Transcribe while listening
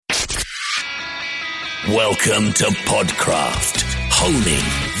Welcome to Podcraft, honing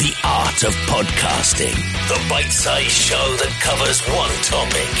the art of podcasting. The bite-sized show that covers one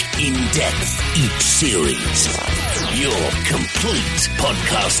topic in depth each series. Your complete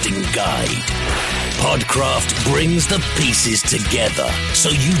podcasting guide. Podcraft brings the pieces together so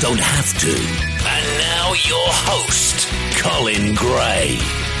you don't have to. And now your host, Colin Gray.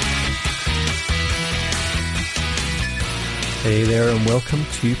 Hey there and welcome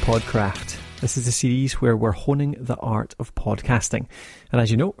to Podcraft. This is the series where we're honing the art of podcasting. And as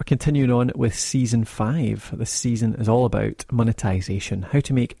you know, we're continuing on with Season 5. This season is all about monetization, how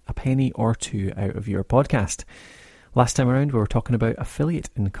to make a penny or two out of your podcast. Last time around, we were talking about affiliate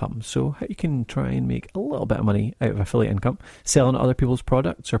income. So how you can try and make a little bit of money out of affiliate income, selling other people's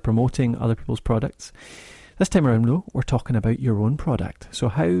products or promoting other people's products. This time around, though, we're talking about your own product. So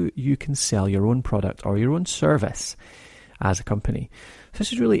how you can sell your own product or your own service as a company. So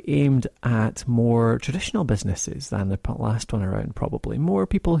this is really aimed at more traditional businesses than the last one around, probably. More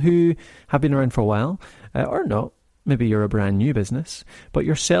people who have been around for a while, or not. Maybe you're a brand new business, but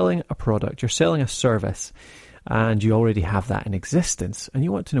you're selling a product, you're selling a service, and you already have that in existence, and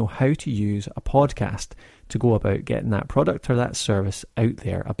you want to know how to use a podcast to go about getting that product or that service out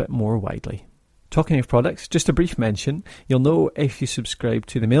there a bit more widely. Talking of products, just a brief mention, you'll know if you subscribe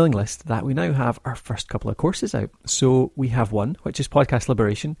to the mailing list that we now have our first couple of courses out. So we have one, which is Podcast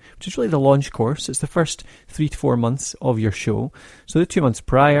Liberation, which is really the launch course. It's the first 3 to 4 months of your show. So the 2 months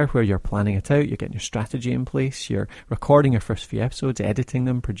prior where you're planning it out, you're getting your strategy in place, you're recording your first few episodes, editing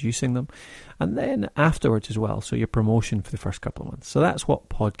them, producing them, and then afterwards as well, so your promotion for the first couple of months. So that's what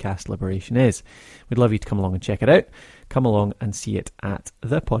Podcast Liberation is. We'd love you to come along and check it out. Come along and see it at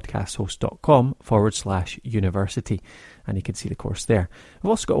thepodcasthost.com/university, and you can see the course there. We've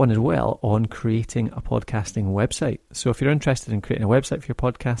also got one as well on creating a podcasting website. So if you're interested in creating a website for your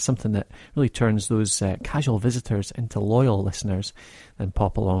podcast, something that really turns those casual visitors into loyal listeners, then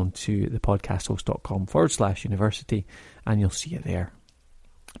pop along to thepodcasthost.com/university and you'll see it there.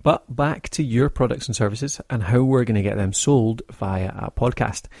 But back to your products and services and how we're going to get them sold via a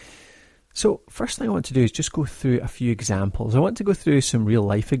podcast. So first thing I want to do is just go through a few examples. I want to go through some real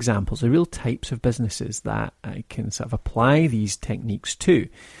life examples, the real types of businesses that I can sort of apply these techniques to.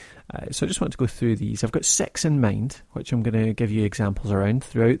 So I just want to go through these. I've got 6 in mind, which I'm going to give you examples around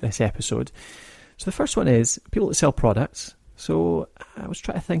throughout this episode. So the first one is people that sell products. So I was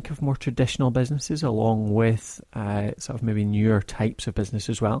trying to think of more traditional businesses along with sort of maybe newer types of business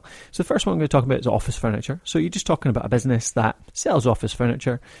as well. So the first one I'm going to talk about is office furniture. So you're just talking about a business that sells office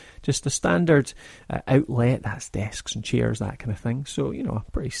furniture, just a standard outlet, that's desks and chairs, that kind of thing. So, you know,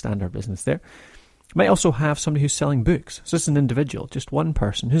 a pretty standard business there. You might also have somebody who's selling books. So this is an individual, just one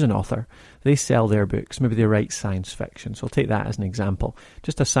person who's an author. They sell their books. Maybe they write science fiction. So I'll take that as an example.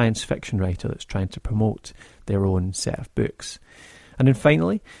 Just a science fiction writer that's trying to promote their own set of books. And then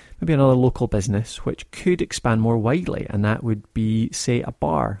finally, maybe another local business which could expand more widely. And that would be, say, a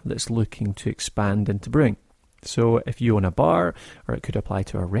bar that's looking to expand into brewing. So if you own a bar, or it could apply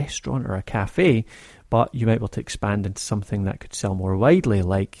to a restaurant or a cafe, but you might be able to expand into something that could sell more widely,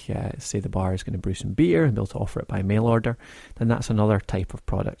 like say the bar is going to brew some beer and be able to offer it by mail order, then that's another type of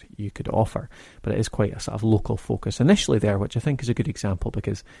product you could offer. But it is quite a sort of local focus initially there, which I think is a good example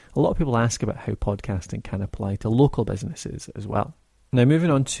because a lot of people ask about how podcasting can apply to local businesses as well. Now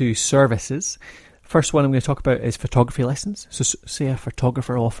moving on to services. First one I'm going to talk about is photography lessons. So say a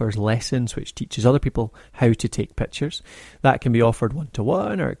photographer offers lessons which teaches other people how to take pictures. That can be offered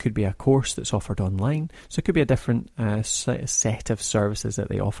one-to-one, or it could be a course that's offered online. So it could be a different set of services that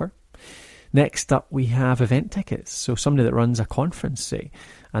they offer. Next up, we have event tickets. So somebody that runs a conference, say,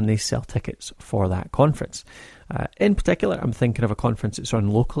 and they sell tickets for that conference. In particular, I'm thinking of a conference that's run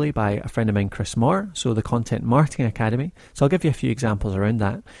locally by a friend of mine, Chris Moore, so the Content Marketing Academy. So I'll give you a few examples around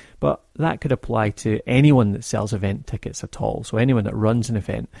that, but that could apply to anyone that sells event tickets at all. So anyone that runs an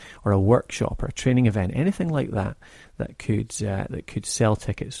event or a workshop or a training event, anything like that, that could sell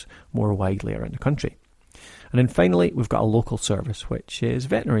tickets more widely around the country. And then finally, we've got a local service, which is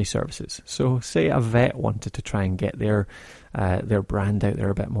veterinary services. So say a vet wanted to try and get their brand out there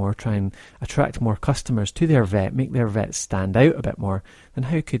a bit more, try and attract more customers to their vet, make their vet stand out a bit more, then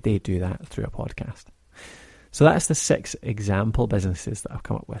how could they do that through a podcast? So that's the 6 example businesses that I've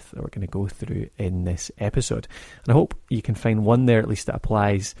come up with that we're going to go through in this episode. And I hope you can find one there at least that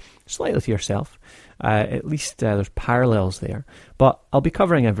applies slightly to yourself. At least there's parallels there. But I'll be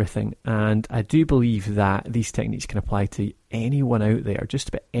covering everything, and I do believe that these techniques can apply to anyone out there, just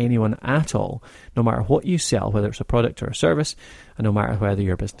about anyone at all, no matter what you sell, whether it's a product or a service, and no matter whether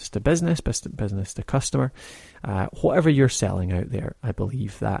you're business to business, business to customer, whatever you're selling out there, I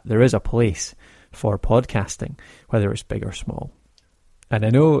believe that there is a place for podcasting, whether it's big or small. And I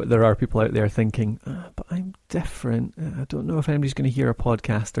know there are people out there thinking, but I'm different. I don't know if anybody's going to hear a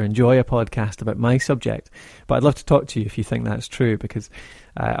podcast or enjoy a podcast about my subject. But I'd love to talk to you if you think that's true, because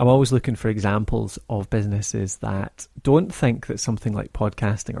I'm always looking for examples of businesses that don't think that something like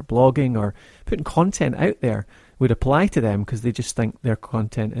podcasting or blogging or putting content out there would apply to them, because they just think their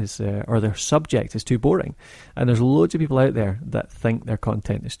content is, or their subject is too boring. And there's loads of people out there that think their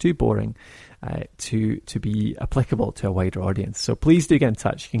content is too boring to be applicable to a wider audience. So please do get in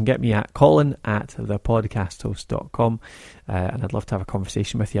touch. You can get me at colin@thepodcasthost.com, and I'd love to have a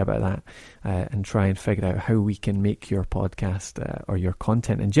conversation with you about that and try and figure out how we can make your podcast or your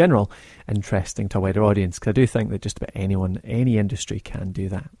content in general interesting to a wider audience, because I do think that just about anyone, any industry can do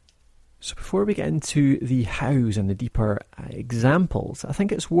that. So before we get into the hows and the deeper examples, I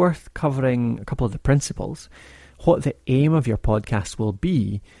think it's worth covering a couple of the principles, what the aim of your podcast will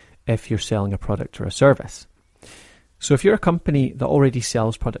be if you're selling a product or a service. So if you're a company that already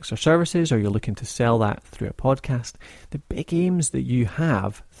sells products or services, or you're looking to sell that through a podcast, the big aims that you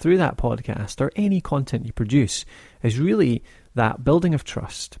have through that podcast or any content you produce is really that building of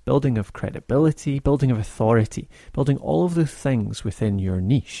trust, building of credibility, building of authority, building all of those things within your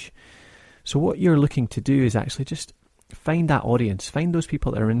niche. So what you're looking to do is actually just find that audience, find those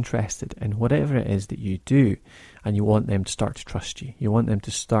people that are interested in whatever it is that you do, and you want them to start to trust you. You want them to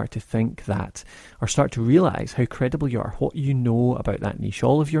start to think that, or start to realize how credible you are, what you know about that niche,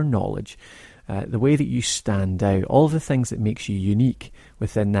 all of your knowledge, the way that you stand out, all of the things that makes you unique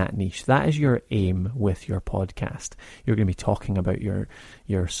within that niche. That is your aim with your podcast. You're going to be talking about your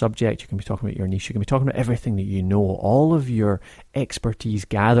subject, you're going to be talking about your niche, you're going to be talking about everything that you know, all of your expertise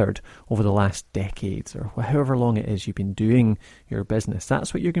gathered over the last decades, or however long it is you've been doing your business.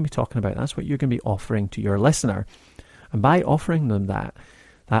 That's what you're going to be talking about. That's what you're going to be offering to your listener. And by offering them that,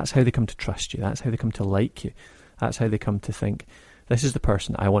 that's how they come to trust you. That's how they come to like you. That's how they come to think, this is the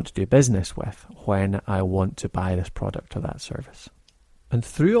person I want to do business with when I want to buy this product or that service. And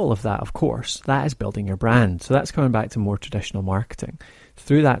through all of that, of course, that is building your brand. So that's coming back to more traditional marketing.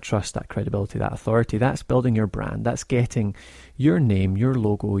 Through that trust, that credibility, that authority, that's building your brand. That's getting your name, your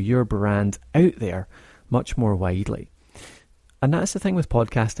logo, your brand out there much more widely. And that's the thing with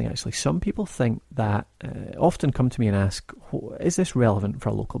podcasting, actually. Some people think that, often come to me and ask, is this relevant for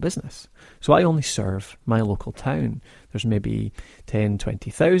a local business? So I only serve my local town. There's maybe 10,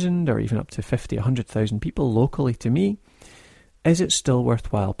 20,000 or even up to 50, 100,000 people locally to me. Is it still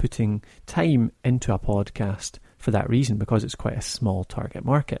worthwhile putting time into a podcast for that reason, because it's quite a small target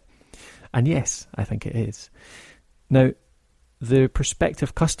market? And yes, I think it is. Now, the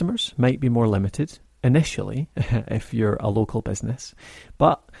prospective customers might be more limited initially if you're a local business,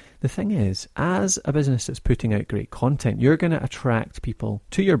 but the thing is, as a business that's putting out great content, you're going to attract people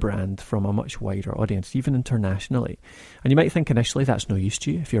to your brand from a much wider audience, even internationally. And you might think initially that's no use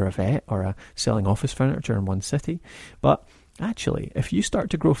to you if you're a vet or selling office furniture in one city, but actually, if you start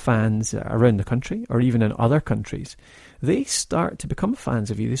to grow fans around the country or even in other countries, they start to become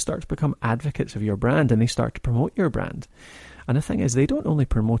fans of you, they start to become advocates of your brand, and they start to promote your brand. And the thing is, they don't only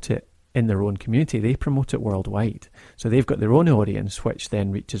promote it in their own community, they promote it worldwide. So they've got their own audience, which then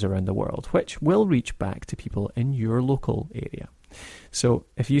reaches around the world, which will reach back to people in your local area. So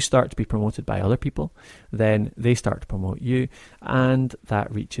if you start to be promoted by other people, then they start to promote you, and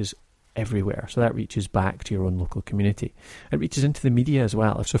that reaches everywhere. So that reaches back to your own local community. It reaches into the media as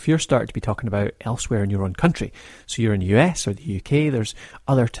well. So if you're starting to be talking about elsewhere in your own country, so you're in the US or the UK, there's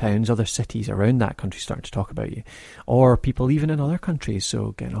other towns, other cities around that country starting to talk about you, or people even in other countries,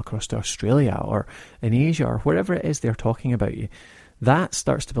 so getting across to Australia or in Asia or wherever it is they're talking about you. That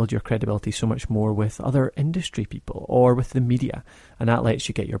starts to build your credibility so much more with other industry people or with the media, and that lets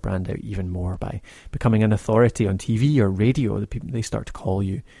you get your brand out even more by becoming an authority on TV or radio. The people, they start to call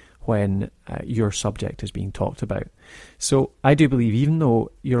you when your subject is being talked about. So I do believe, even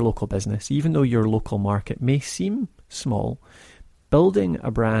though your local business, even though your local market may seem small, building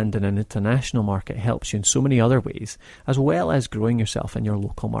a brand in an international market helps you in so many other ways, as well as growing yourself in your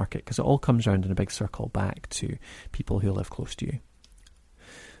local market, because it all comes around in a big circle back to people who live close to you.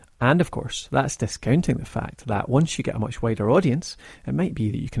 And of course, that's discounting the fact that once you get a much wider audience, it might be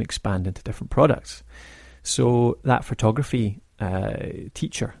that you can expand into different products. So that photography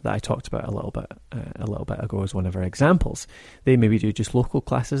teacher that I talked about a little bit ago as one of our examples, they maybe do just local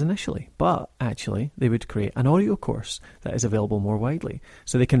classes initially, but actually they would create an audio course that is available more widely,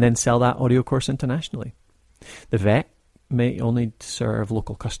 so they can then sell that audio course internationally. The vet may only serve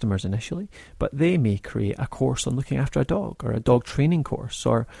local customers initially, but they may create a course on looking after a dog, or a dog training course,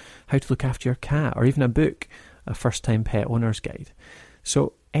 or how to look after your cat, or even a book, a first-time pet owner's guide.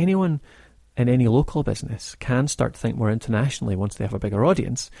 So anyone in any local business can start to think more internationally once they have a bigger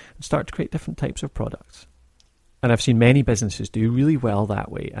audience and start to create different types of products. And I've seen many businesses do really well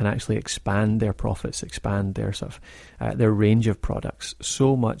that way and actually expand their profits, expand their their range of products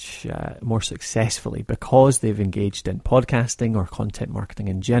so much more successfully because they've engaged in podcasting or content marketing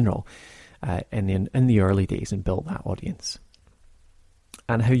in general in the early days and built that audience.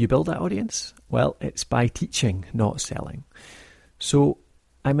 And how you build that audience? Well, it's by teaching, not selling. So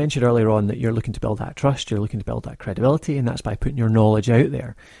I mentioned earlier on that you're looking to build that trust, you're looking to build that credibility, and that's by putting your knowledge out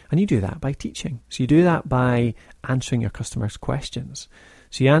there. And you do that by teaching. So you do that by answering your customers' questions.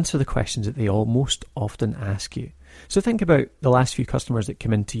 So you answer the questions that they all most often ask you. So think about the last few customers that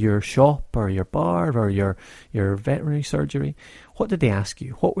come into your shop or your bar or your veterinary surgery. What did they ask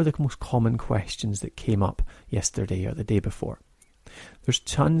you? What were the most common questions that came up yesterday or the day before? There's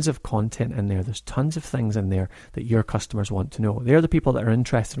tons of content in there. There's tons of things in there that your customers want to know. They're the people that are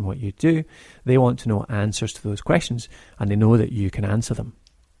interested in what you do. They want to know answers to those questions, and they know that you can answer them.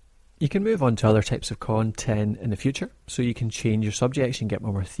 You can move on to other types of content in the future. So you can change your subjects and get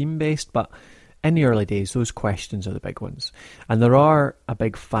more theme-based, but in the early days, those questions are the big ones. And there are a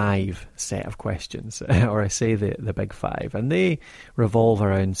big 5 set of questions, or I say the big 5, and they revolve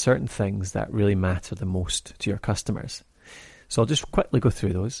around certain things that really matter the most to your customers. So I'll just quickly go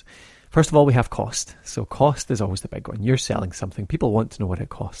through those. First of all, we have cost. So cost is always the big one. You're selling something. People want to know what it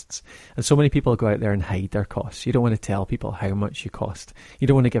costs. And so many people go out there and hide their costs. You don't want to tell people how much you cost. You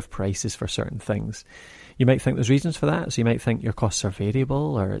don't want to give prices for certain things. You might think there's reasons for that. So you might think your costs are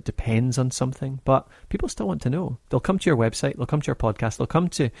variable or it depends on something. But people still want to know. They'll come to your website. They'll come to your podcast.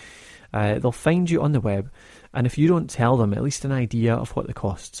 They'll find you on the web. And if you don't tell them at least an idea of what the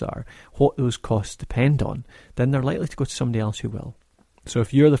costs are, what those costs depend on, then they're likely to go to somebody else who will. So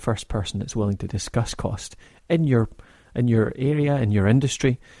if you're the first person that's willing to discuss cost in your area, in your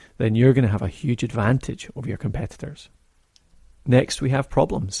industry, then you're going to have a huge advantage over your competitors. Next, we have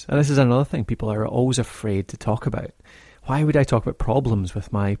problems. And this is another thing people are always afraid to talk about. Why would I talk about problems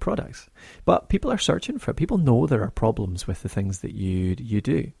with my products? But people are searching for it. People know there are problems with the things that you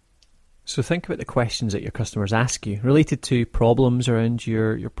do. So think about the questions that your customers ask you related to problems around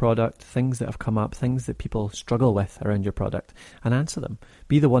your product, things that have come up, things that people struggle with around your product, and answer them.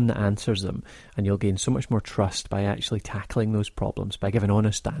 Be the one that answers them, and you'll gain so much more trust by actually tackling those problems, by giving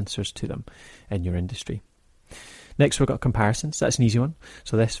honest answers to them in your industry. Next, we've got comparisons. That's an easy one.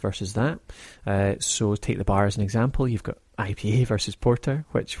 So this versus that. So take the bar as an example. You've got IPA versus Porter.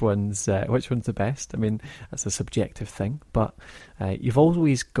 Which one's the best? I mean, that's a subjective thing, but you've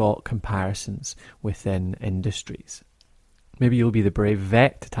always got comparisons within industries. Maybe you'll be the brave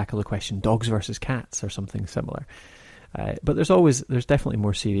vet to tackle the question dogs versus cats or something similar. But there's definitely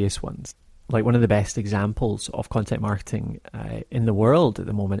more serious ones. Like one of the best examples of content marketing in the world at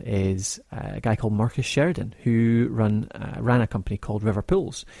the moment is a guy called Marcus Sheridan, who ran a company called River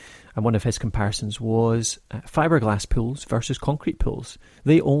Pools. And one of his comparisons was fiberglass pools versus concrete pools.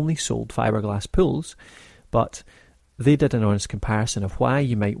 They only sold fiberglass pools, but they did an honest comparison of why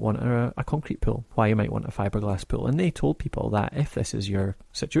you might want a concrete pool, why you might want a fiberglass pool. And they told people that if this is your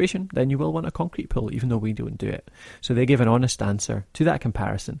situation, then you will want a concrete pool, even though we don't do it. So they gave an honest answer to that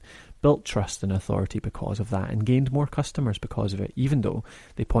comparison, built trust and authority because of that, and gained more customers because of it, even though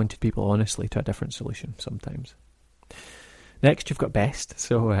they pointed people honestly to a different solution sometimes. Next, you've got best.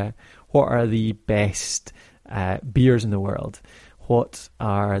 So what are the best beers in the world? What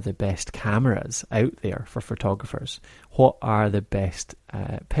are the best cameras out there for photographers? What are the best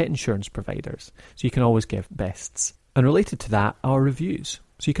pet insurance providers? So you can always give bests. And related to that are reviews.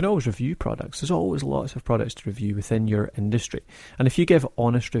 So you can always review products. There's always lots of products to review within your industry. And if you give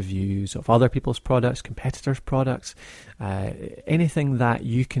honest reviews of other people's products, competitors' products, anything that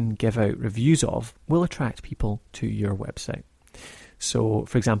you can give out reviews of will attract people to your website. So,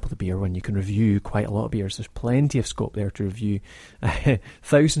 for example, the beer one, you can review quite a lot of beers. There's plenty of scope there to review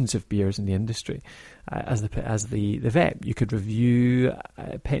thousands of beers in the industry. As the vet, you could review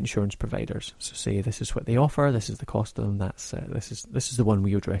pet insurance providers. So, say this is what they offer, this is the cost of them. This is the one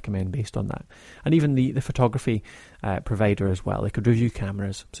we would recommend based on that. And even the photography provider as well. They could review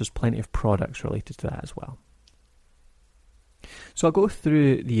cameras. So, there's plenty of products related to that as well. So I'll go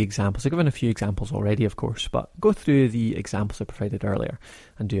through the examples. I've given a few examples already, of course, but go through the examples I provided earlier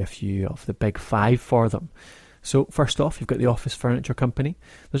and do a few of the big 5 for them. So first off, you've got the office furniture company.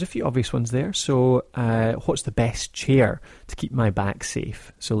 There's a few obvious ones there. So what's the best chair to keep my back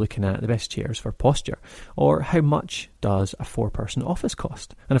safe? So looking at the best chairs for posture. Or how much does a 4-person office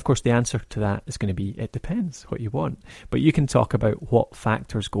cost? And of course the answer to that is going to be it depends what you want. But you can talk about what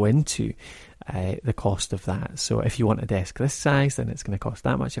factors go into the cost of that. So if you want a desk this size, then it's going to cost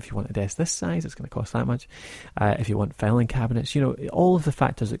that much. If you want a desk this size, it's going to cost that much. If you want filing cabinets, all of the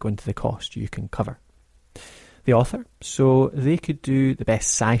factors that go into the cost you can cover. The author, so they could do the best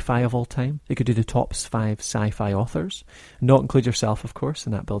sci-fi of all time. They could do the top 5 sci-fi authors, not include yourself, of course,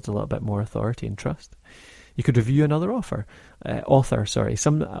 and that builds a little bit more authority and trust. You could review another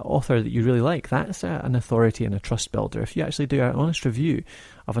some author that you really like. That's an authority and a trust builder. If you actually do an honest review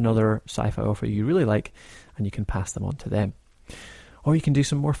of another sci-fi author you really like, and you can pass them on to them. Or you can do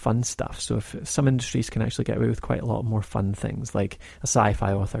some more fun stuff. So if some industries can actually get away with quite a lot more fun things, like a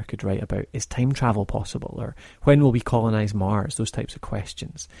sci-fi author could write about, is time travel possible? Or when will we colonize Mars? Those types of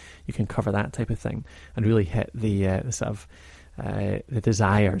questions. You can cover that type of thing and really hit the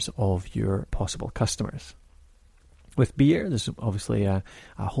desires of your possible customers. With beer, there's obviously a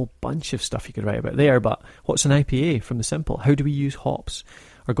whole bunch of stuff you could write about there, but what's an IPA from the simple? How do we use hops?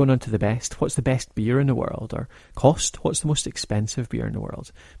 Or going on to the best, what's the best beer in the world? Or cost, what's the most expensive beer in the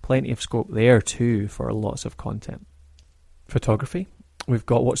world? Plenty of scope there too for lots of content. Photography, we've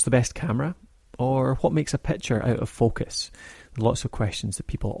got what's the best camera? Or what makes a picture out of focus? Lots of questions that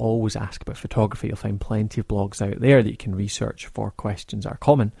people always ask about photography. You'll find plenty of blogs out there that you can research for questions that are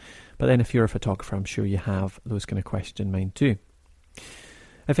common. But then if you're a photographer, I'm sure you have those kind of questions in mind too.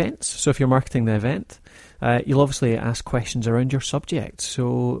 Events, so if you're marketing the event, you'll obviously ask questions around your subject.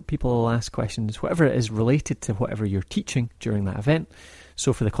 So people will ask questions, whatever it is related to whatever you're teaching during that event.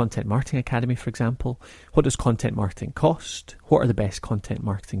 So for the Content Marketing Academy, for example, what does content marketing cost? What are the best content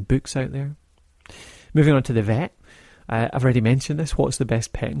marketing books out there? Moving on to the vet, I've already mentioned this, what's the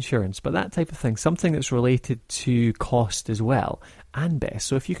best pet insurance? But that type of thing, something that's related to cost as well, and best.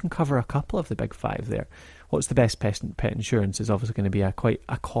 So if you can cover a couple of the big 5 there, what's the best pet insurance is obviously going to be quite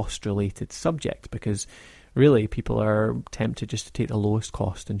a cost-related subject, because really people are tempted just to take the lowest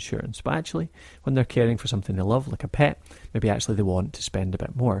cost insurance. But actually, when they're caring for something they love, like a pet, maybe actually they want to spend a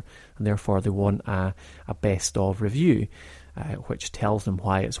bit more, and therefore they want a best of review, which tells them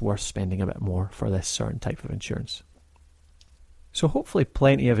why it's worth spending a bit more for this certain type of insurance. So hopefully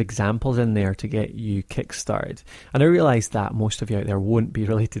plenty of examples in there to get you kick-started. And I realise that most of you out there won't be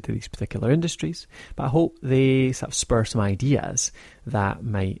related to these particular industries, but I hope they sort of spur some ideas that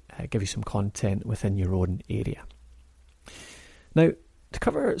might give you some content within your own area. Now, to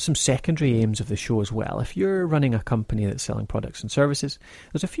cover some secondary aims of the show as well, if you're running a company that's selling products and services,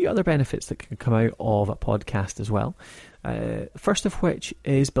 there's a few other benefits that can come out of a podcast as well. First of which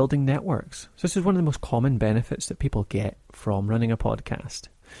is building networks. So this is one of the most common benefits that people get from running a podcast.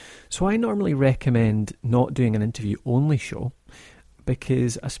 So I normally recommend not doing an interview-only show,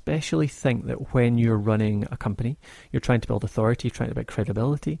 because I especially think that when you're running a company, you're trying to build authority, trying to build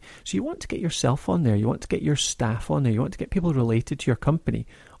credibility. So you want to get yourself on there, you want to get your staff on there, you want to get people related to your company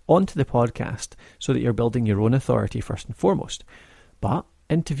onto the podcast so that you're building your own authority first and foremost. But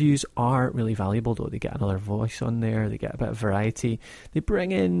interviews are really valuable though. They get another voice on there, they get a bit of variety, they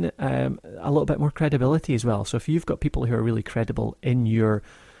bring in a little bit more credibility as well. So if you've got people who are really credible in your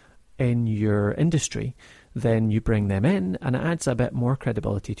industry, then you bring them in and it adds a bit more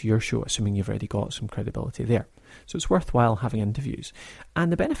credibility to your show, assuming you've already got some credibility there. So it's worthwhile having interviews.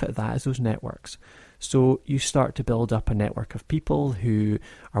 And the benefit of that is those networks. So you start to build up a network of people who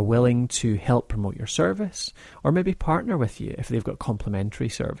are willing to help promote your service or maybe partner with you if they've got complementary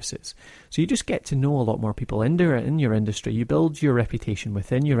services. So you just get to know a lot more people in your industry. You build your reputation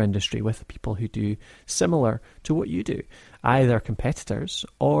within your industry with people who do similar to what you do, either competitors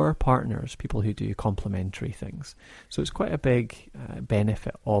or partners, people who do complementary things. So it's quite a big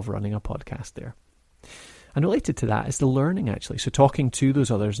benefit of running a podcast there. And related to that is the learning, actually. So talking to those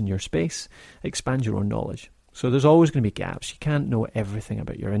others in your space expands your own knowledge. So there's always going to be gaps. You can't know everything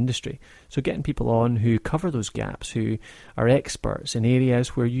about your industry. So getting people on who cover those gaps, who are experts in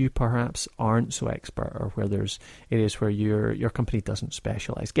areas where you perhaps aren't so expert, or where there's areas where your company doesn't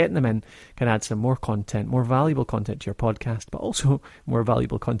specialize. Getting them in can add some more content, more valuable content to your podcast, but also more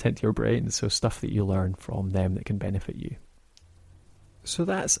valuable content to your brain. So stuff that you learn from them that can benefit you. So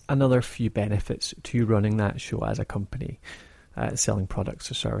that's another few benefits to running that show as a company, selling products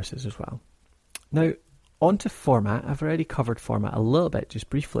or services as well. Now, on to format. I've already covered format a little bit,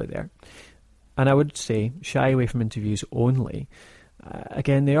 just briefly there. And I would say shy away from interviews only.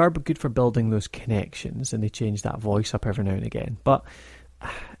 Again, they are good for building those connections, and they change that voice up every now and again. But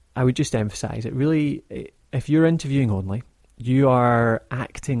I would just emphasise, it really if you're interviewing only, you are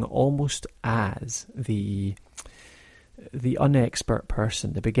acting almost as the unexpert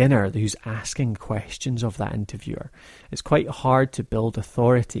person, the beginner who's asking questions of that interviewer. It's quite hard to build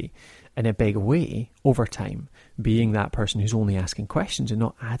authority in a big way over time, being that person who's only asking questions and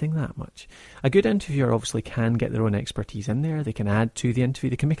not adding that much. A good interviewer obviously can get their own expertise in there. They can add to the interview.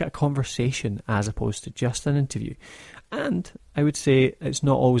 They can make it a conversation as opposed to just an interview. And I would say it's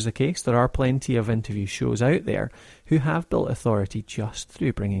not always the case. There are plenty of interview shows out there who have built authority just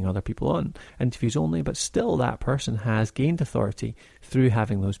through bringing other people on, interviews only, but still that person has gained authority through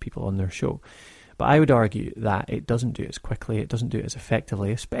having those people on their show. But I would argue that it doesn't do it as quickly, it doesn't do it as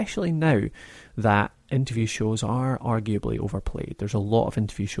effectively, especially now that interview shows are arguably overplayed. There's a lot of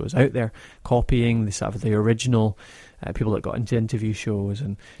interview shows out there copying the sort of the original people that got into interview shows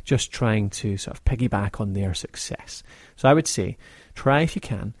and just trying to sort of piggyback on their success. So I would say try, if you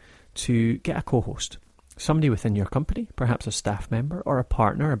can, to get a co-host, somebody within your company, perhaps a staff member or a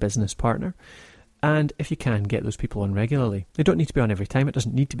partner, a business partner. And if you can, get those people on regularly. They don't need to be on every time. It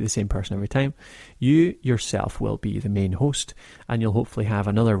doesn't need to be the same person every time. You yourself will be the main host, and you'll hopefully have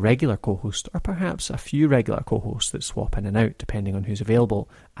another regular co-host or perhaps a few regular co-hosts that swap in and out depending on who's available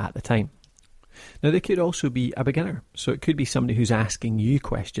at the time. Now, they could also be a beginner. So it could be somebody who's asking you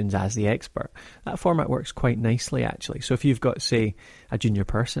questions as the expert. That format works quite nicely, actually. So if you've got, say, a junior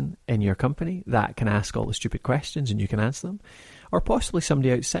person in your company that can ask all the stupid questions and you can answer them, or possibly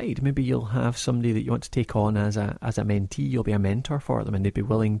somebody outside. Maybe you'll have somebody that you want to take on as a mentee. You'll be a mentor for them and they'd be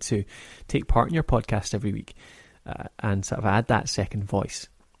willing to take part in your podcast every week and sort of add that second voice.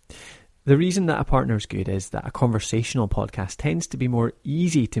 The reason that a partner is good is that a conversational podcast tends to be more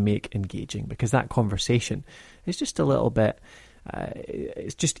easy to make engaging because that conversation is just a little bit,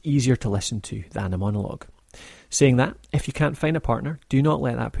 it's just easier to listen to than a monologue. Saying that, if you can't find a partner, do not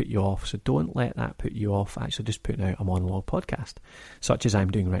let that put you off. So don't let that put you off actually just putting out a monologue podcast, such as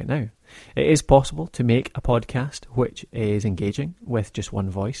I'm doing right now. It is possible to make a podcast which is engaging with just one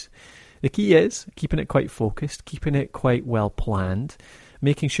voice. The key is keeping it quite focused, keeping it quite well planned,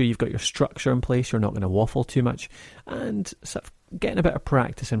 making sure you've got your structure in place, you're not going to waffle too much, and sort of getting a bit of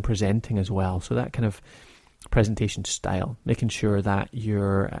practice in presenting as well. So that kind of presentation style, making sure that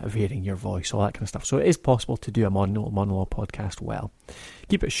you're varying your voice, all that kind of stuff. So it is possible to do a monologue podcast well.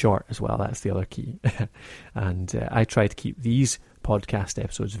 Keep it short as well, that's the other key. And I try to keep these podcast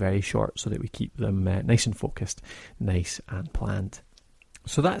episodes very short so that we keep them nice and focused, nice and planned.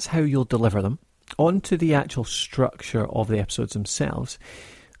 So that's how you'll deliver them. On to the actual structure of the episodes themselves.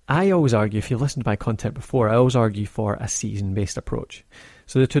 I always argue, if you've listened to my content before, I always argue for a season-based approach.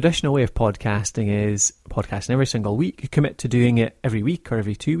 So the traditional way of podcasting is podcasting every single week. You commit to doing it every week or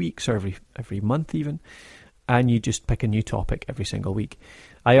every 2 weeks or every month even, and you just pick a new topic every single week.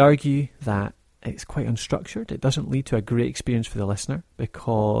 I argue that it's quite unstructured. It doesn't lead to a great experience for the listener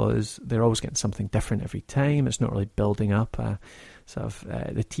because they're always getting something different every time. It's not really building up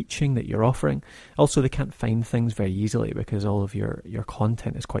the teaching that you're offering. Also, they can't find things very easily because all of your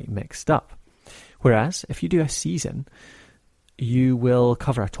content is quite mixed up. Whereas if you do a season, you will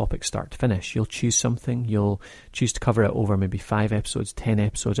cover a topic start to finish. You'll choose something, you'll choose to cover it over maybe 5 episodes, 10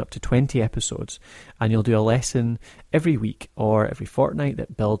 episodes, up to 20 episodes, and you'll do a lesson every week or every fortnight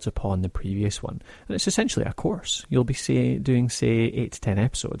that builds upon the previous one. And it's essentially a course. You'll be doing 8 to 10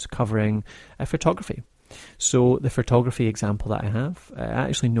 episodes covering photography. So the photography example that I have, I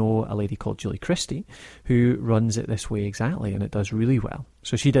actually know a lady called Julie Christie who runs it this way exactly, and it does really well.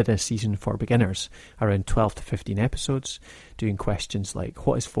 So she did a season for beginners, around 12 to 15 episodes, doing questions like,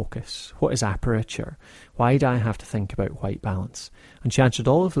 what is focus? What is aperture? Why do I have to think about white balance? And she answered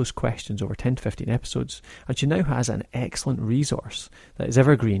all of those questions over 10 to 15 episodes, and she now has an excellent resource that is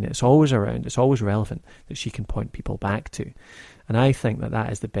evergreen, it's always around, it's always relevant, that she can point people back to. And I think that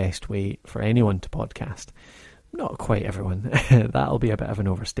that is the best way for anyone to podcast. Not quite everyone, that'll be a bit of an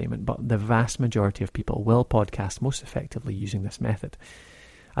overstatement, but the vast majority of people will podcast most effectively using this method.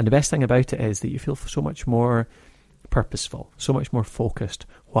 And the best thing about it is that you feel so much more purposeful, so much more focused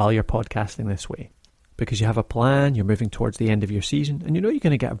while you're podcasting this way. Because you have a plan, you're moving towards the end of your season, and you know you're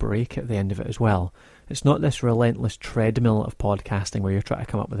going to get a break at the end of it as well. It's not this relentless treadmill of podcasting where you're trying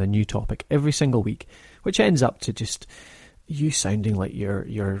to come up with a new topic every single week, which ends up to just you sounding like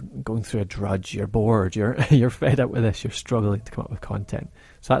you're going through a drudge, you're bored, you're fed up with this, you're struggling to come up with content.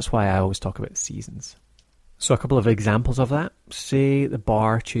 So that's why I always talk about seasons. So a couple of examples of that. Say the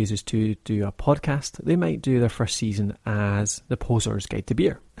bar chooses to do a podcast. They might do their first season as the Poser's Guide to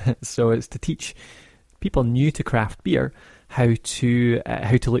Beer. So it's to teach people new to craft beer how to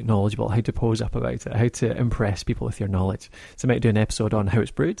look knowledgeable, how to pose up about it, how to impress people with your knowledge. So they might do an episode on how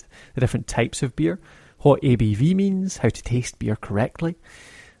it's brewed, the different types of beer, what ABV means, how to taste beer correctly.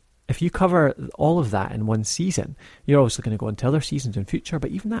 If you cover all of that in one season, you're obviously going to go into other seasons in future,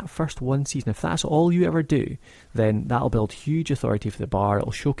 but even that first one season, if that's all you ever do, then that'll build huge authority for the bar.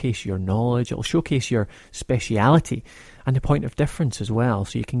 It'll showcase your knowledge, it'll showcase your speciality and the point of difference as well,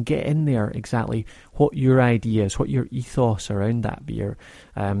 so you can get in there exactly what your ideas, what your ethos around that beer,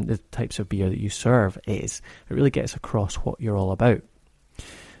 the types of beer that you serve is. It really gets across what you're all about.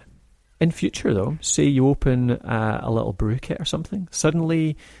 In future though, say you open a little brew kit or something,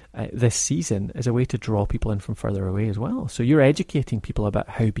 suddenly this season is a way to draw people in from further away as well. So you're educating people about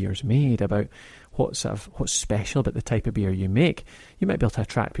how beer's made, about what's special about the type of beer you make. You might be able to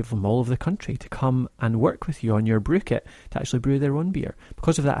attract people from all over the country to come and work with you on your brew kit to actually brew their own beer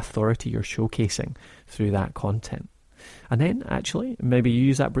because of that authority you're showcasing through that content. And then actually maybe you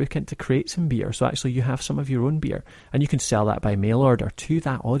use that brew kit to create some beer, so actually you have some of your own beer and you can sell that by mail order to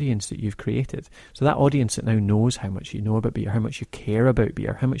that audience that you've created. So that audience that now knows how much you know about beer, how much you care about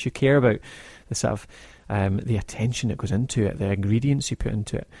beer, how much you care about the sort of the attention that goes into it, the ingredients you put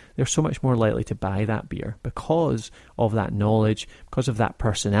into it, they're so much more likely to buy that beer because of that knowledge, because of that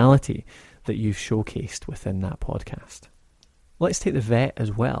personality that you've showcased within that podcast. Let's take the vet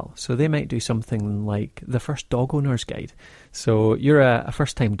as well. So they might do something like the first dog owner's guide. So you're a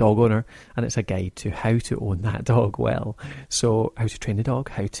first-time dog owner and it's a guide to how to own that dog well. So how to train the dog,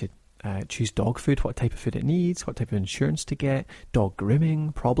 how to choose dog food, what type of food it needs, what type of insurance to get, dog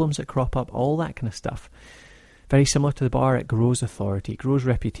grooming, problems that crop up, all that kind of stuff. Very similar to the bar, it grows authority, it grows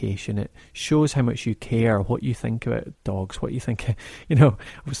reputation, it shows how much you care, what you think about dogs, what you think,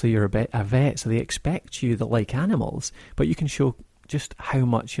 obviously you're a vet, so they expect you that like animals, but you can show just how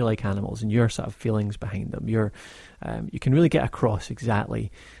much you like animals and your sort of feelings behind them. You can really get across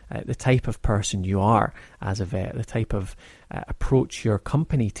exactly the type of person you are as a vet, the type of approach your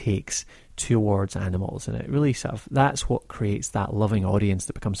company takes towards animals, and it really that's what creates that loving audience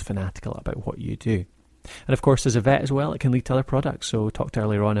that becomes fanatical about what you do. And of course, as a vet as well, it can lead to other products. So talked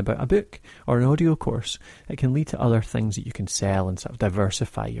earlier on about a book or an audio course. It can lead to other things that you can sell and sort of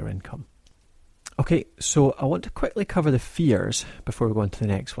diversify your income. Okay, so I want to quickly cover the fears before we go on to the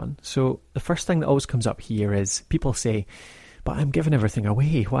next one. So the first thing that always comes up here is people say, but I'm giving everything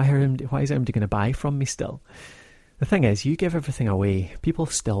away. Why is anybody going to buy from me still? The thing is, you give everything away, people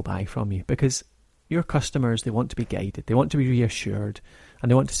still buy from you because your customers, they want to be guided, they want to be reassured,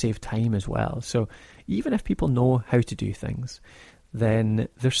 and they want to save time as well. So even if people know how to do things, then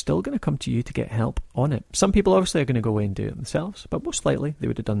they're still going to come to you to get help on it. Some people obviously are going to go away and do it themselves, but most likely they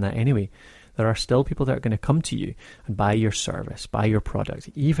would have done that anyway. There are still people that are going to come to you and buy your service, buy your product,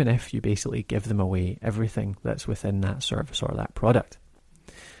 even if you basically give them away everything that's within that service or that product.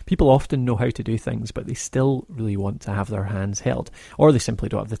 People often know how to do things, but they still really want to have their hands held, or they simply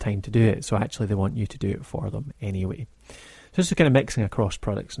don't have the time to do it, so actually they want you to do it for them anyway. So this is kind of mixing across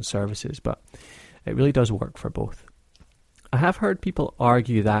products and services, but it really does work for both. I have heard people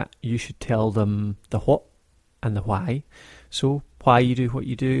argue that you should tell them the what and the why, so why you do what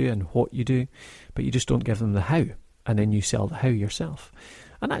you do and what you do, but you just don't give them the how, and then you sell the how yourself.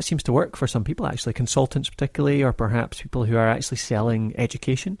 And that seems to work for some people, actually, consultants particularly, or perhaps people who are actually selling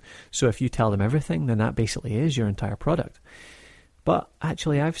education. So if you tell them everything, then that basically is your entire product. But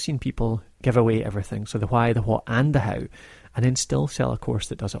actually, I've seen people give away everything, so the why, the what, and the how, and then still sell a course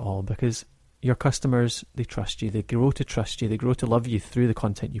that does it all, because your customers, they trust you, they grow to trust you, they grow to love you through the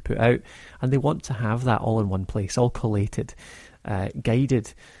content you put out, and they want to have that all in one place, all collated, guiding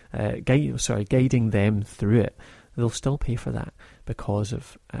them through it. They'll still pay for that because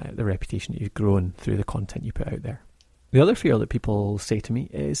of the reputation that you've grown through the content you put out there. The other fear that people say to me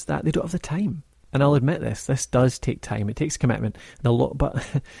is that they don't have the time. And I'll admit this does take time. It takes commitment and a lot, but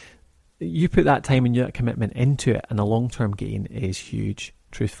you put that time and that commitment into it, and the long-term gain is huge,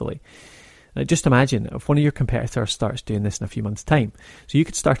 truthfully. Now, just imagine if one of your competitors starts doing this in a few months' time. So you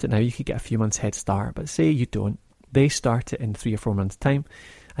could start it now, you could get a few months head start, but say you don't. They start it in 3 or 4 months' time,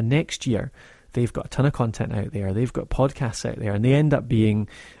 and next year they've got a ton of content out there, they've got podcasts out there, and they end up being,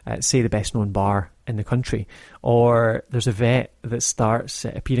 say, the best known bar in the country. Or there's a vet that starts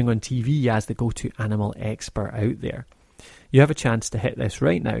appearing on TV as the go-to animal expert out there. You have a chance to hit this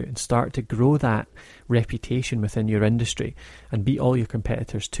right now and start to grow that reputation within your industry and beat all your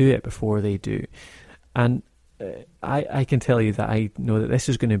competitors to it before they do. And I can tell you that I know that this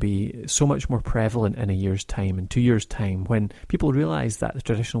is going to be so much more prevalent in a year's time, in 2 years' time, when people realise that the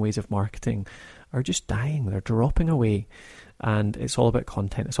traditional ways of marketing are just dying, they're dropping away, and it's all about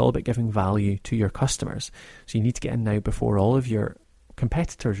content, it's all about giving value to your customers. So you need to get in now before all of your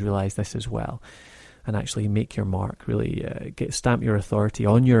competitors realise this as well, and actually make your mark, really stamp your authority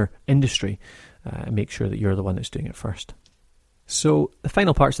on your industry and make sure that you're the one that's doing it first. So the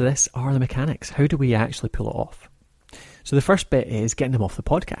final parts of this are the mechanics. How do we actually pull it off? So the first bit is getting them off the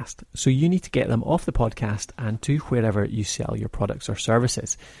podcast. So you need to get them off the podcast and to wherever you sell your products or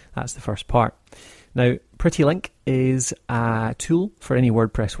services. That's the first part. Now, PrettyLink is a tool for any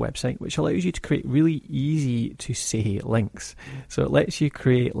WordPress website which allows you to create really easy to say links. So it lets you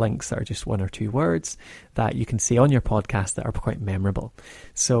create links that are just 1 or 2 words that you can say on your podcast that are quite memorable.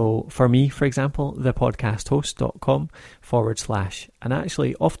 So for me, for example, thepodcasthost.com / and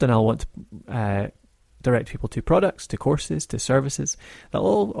actually often I'll want to direct people to products, to courses, to services that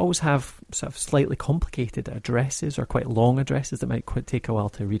will always have sort of slightly complicated addresses or quite long addresses that might take a while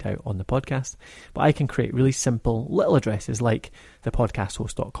to read out on the podcast. But I can create really simple little addresses like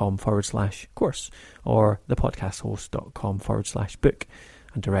thepodcasthost.com / course or thepodcasthost.com / book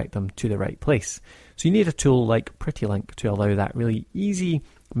and direct them to the right place. So you need a tool like PrettyLink to allow that really easy,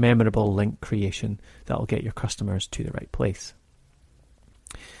 memorable link creation that will get your customers to the right place.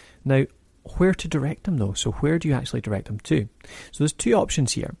 Now, where to direct them though? So where do you actually direct them to? So there's 2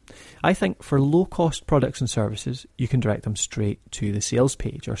 options here. I think for low cost products and services, you can direct them straight to the sales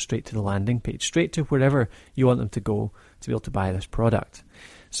page or straight to the landing page, straight to wherever you want them to go to be able to buy this product.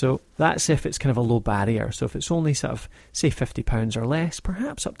 So that's if it's kind of a low barrier. So if it's only sort of say £50 or less,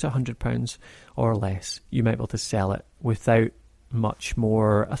 perhaps up to £100 or less, you might be able to sell it without much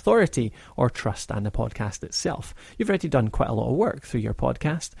more authority or trust than the podcast itself. You've already done quite a lot of work through your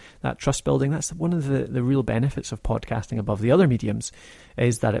podcast. That trust building, that's one of the real benefits of podcasting above the other mediums,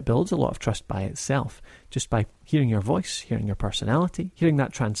 is that it builds a lot of trust by itself, just by hearing your voice, hearing your personality, hearing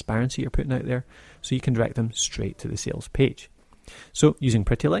that transparency you're putting out there, so you can direct them straight to the sales page. So using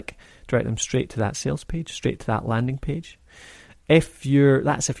PrettyLink, direct them straight to that sales page, straight to that landing page. If you're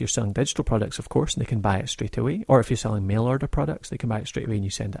selling digital products, of course, and they can buy it straight away. Or if you're selling mail order products, they can buy it straight away and you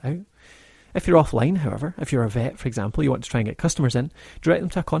send it out. If you're offline, however, if you're a vet, for example, you want to try and get customers in, direct them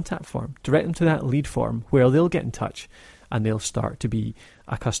to a contact form, direct them to that lead form where they'll get in touch and they'll start to be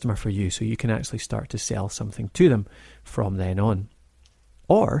a customer for you, so you can actually start to sell something to them from then on.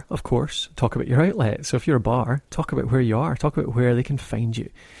 Or, of course, talk about your outlet. So if you're a bar, talk about where you are, talk about where they can find you.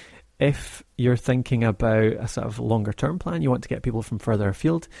 If you're thinking about a sort of longer term plan, you want to get people from further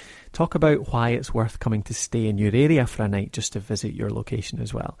afield, talk about why it's worth coming to stay in your area for a night just to visit your location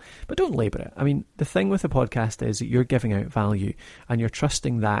as well. But don't labour it. I mean, the thing with a podcast is that you're giving out value and you're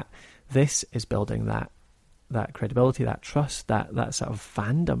trusting that this is building that credibility, that trust, that sort of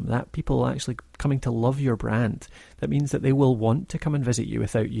fandom, that people are actually coming to love your brand. That means that they will want to come and visit you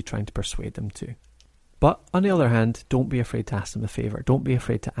without you trying to persuade them to. But on the other hand, don't be afraid to ask them a favour. Don't be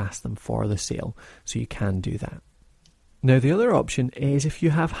afraid to ask them for the sale, so you can do that. Now, the other option is if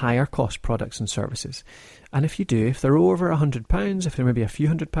you have higher cost products and services. And if you do, if they're over £100, if they're maybe a few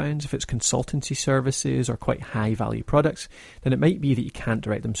 £100s, if it's consultancy services or quite high value products, then it might be that you can't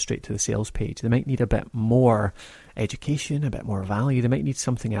direct them straight to the sales page. They might need a bit more education, a bit more value. They might need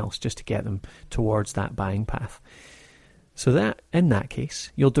something else just to get them towards that buying path. So that, in that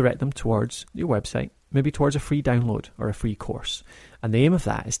case, you'll direct them towards your website, maybe towards a free download or a free course. And the aim of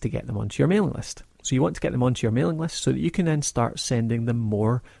that is to get them onto your mailing list. So you want to get them onto your mailing list so that you can then start sending them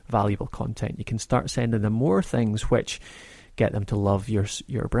more valuable content. You can start sending them more things which get them to love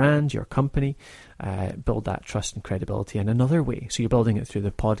your brand, your company, build that trust and credibility in another way. So you're building it through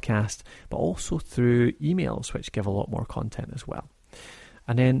the podcast, but also through emails, which give a lot more content as well.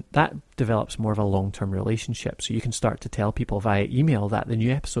 And then that develops more of a long-term relationship. So you can start to tell people via email that the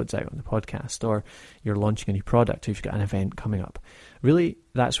new episode's out on the podcast, or you're launching a new product, or you've got an event coming up. Really,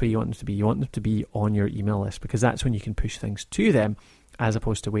 that's where you want them to be. You want them to be on your email list, because that's when you can push things to them, as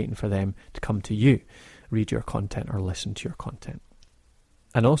opposed to waiting for them to come to you, read your content or listen to your content.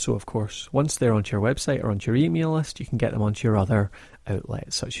 And also, of course, once they're onto your website or onto your email list, you can get them onto your other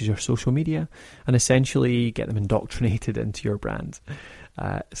outlets, such as your social media, and essentially get them indoctrinated into your brand.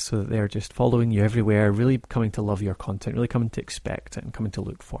 So that they're just following you everywhere, really coming to love your content, really coming to expect it and coming to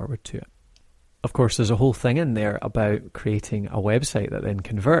look forward to it. Of course, there's a whole thing in there about creating a website that then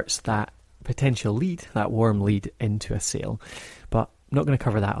converts that potential lead, that warm lead, into a sale. But I'm not going to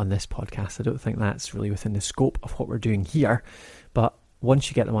cover that on this podcast. I don't think that's really within the scope of what we're doing here. But once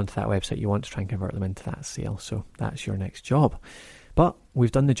you get them onto that website, you want to try and convert them into that sale. So that's your next job. But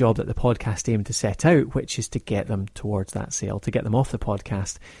we've done the job that the podcast aimed to set out, which is to get them towards that sale, to get them off the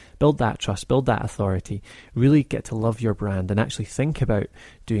podcast, build that trust, build that authority, really get to love your brand and actually think about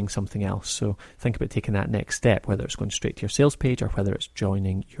doing something else. So think about taking that next step, whether it's going straight to your sales page or whether it's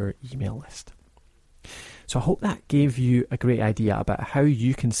joining your email list. So I hope that gave you a great idea about how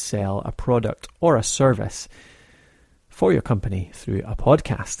you can sell a product or a service for your company through a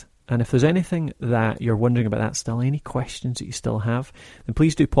podcast. And if there's anything that you're wondering about that still, any questions that you still have, then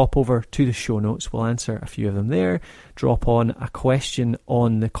please do pop over to the show notes. We'll answer a few of them there. Drop on a question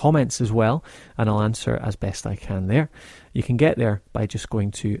on the comments as well, and I'll answer as best I can there. You can get there by just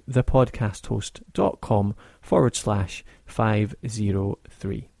going to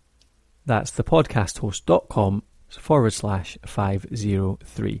thepodcasthost.com/503. That's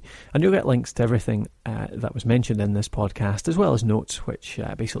thepodcasthost.com/503. And you'll get links to everything that was mentioned in this podcast, as well as notes which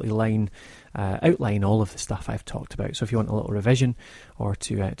basically outline all of the stuff I've talked about. So if you want a little revision or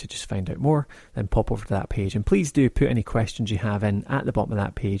to just find out more, then pop over to that page. And please do put any questions you have in at the bottom of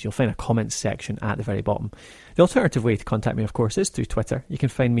that page. You'll find a comments section at the very bottom. The alternative way to contact me, of course, is through Twitter. You can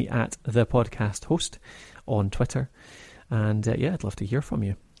find me at The Podcast Host on Twitter. And I'd love to hear from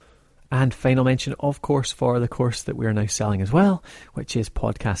you. And final mention, of course, for the course that we're now selling as well, which is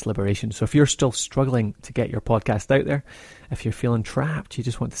Podcast Liberation. So if you're still struggling to get your podcast out there, if you're feeling trapped, you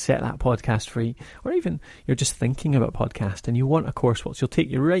just want to set that podcast free, or even you're just thinking about podcast and you want a course which will take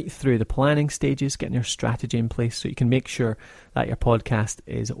you right through the planning stages, getting your strategy in place so you can make sure that your podcast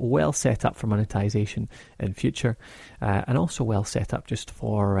is well set up for monetization in future, and also well set up just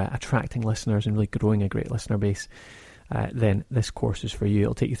for attracting listeners and really growing a great listener base. Then this course is for you.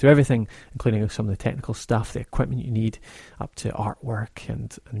 It'll take you through everything, including some of the technical stuff, the equipment you need, up to artwork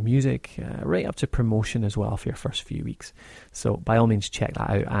and music, right up to promotion as well for your first few weeks. So by all means, check that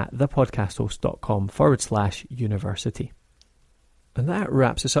out at thepodcasthost.com/university. And that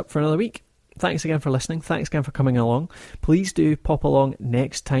wraps us up for another week. Thanks again for listening. Thanks again for coming along. Please do pop along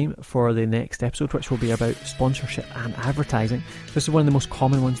next time for the next episode, which will be about sponsorship and advertising. This is one of the most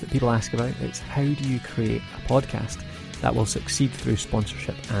common ones that people ask about. It's how do you create a podcast that will succeed through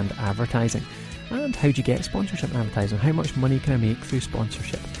sponsorship and advertising? And how do you get sponsorship and advertising? How much money can I make through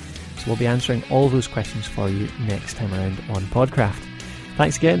sponsorship? So we'll be answering all those questions for you next time around on Podcraft.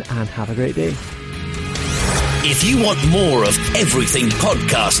 Thanks again and have a great day. If you want more of everything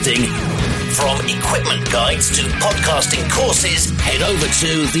podcasting, from equipment guides to podcasting courses, head over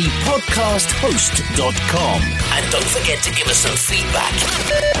to thepodcasthost.com. And don't forget to give us some feedback.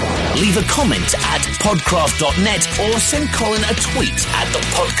 Leave a comment at podcraft.net or send Colin a tweet at the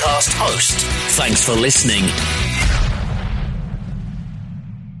podcast host. Thanks for listening.